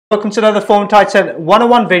Welcome to another Form Titan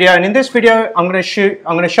 101 video, and in this video I'm going to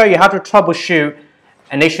show you how to troubleshoot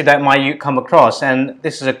an issue that might come across. And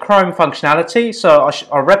this is a Chrome functionality, so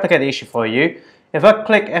I'll replicate the issue for you. If I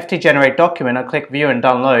click FT generate document, I click view and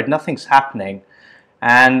download, nothing's happening.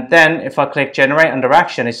 And then if I click generate under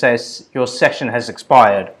action, it says your session has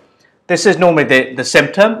expired. This is normally the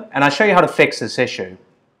symptom, and I'll show you how to fix this issue.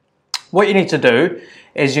 What you need to do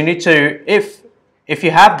is you need to, if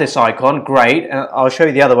you have this icon, great, and I'll show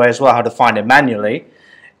you the other way as well, how to find it manually.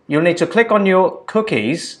 You'll need to click on your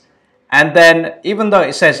cookies, and then even though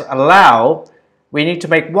it says allow, we need to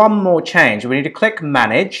make one more change. We need to click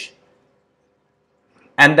manage,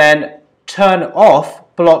 and then turn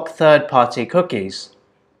off block third-party cookies.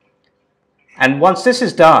 And once this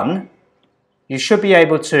is done, you should be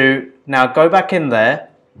able to now go back in there,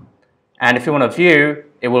 and if you want to view,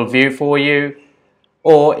 it will view for you.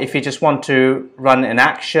 Or if you just want to run an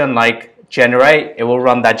action like generate, it will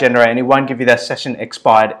run that generate, and it won't give you that session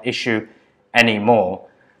expired issue anymore.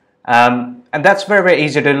 And that's very, very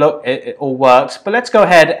easy to look. It all works. But let's go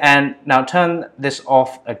ahead and now turn this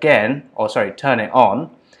off again, or sorry, turn it on.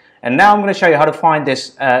 And now I'm going to show you how to find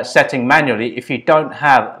this setting manually if you don't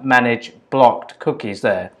have manage blocked cookies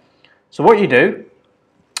there. So what you do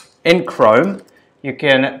in Chrome, you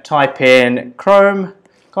can type in Chrome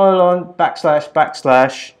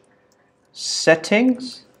 //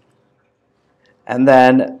 settings, and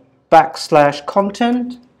then /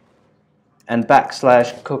 content and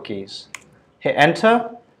 / cookies. Hit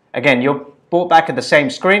enter. Again, you're brought back at the same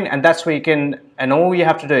screen, and that's where you can, and all you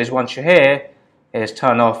have to do is once you're here is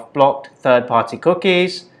turn off blocked third-party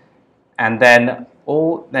cookies, and then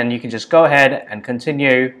you can just go ahead and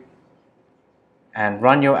continue and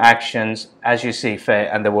run your actions as you see fit,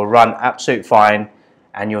 and they will run absolutely fine,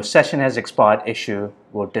 and your session has expired issue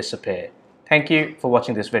will disappear. Thank you for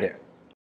watching this video.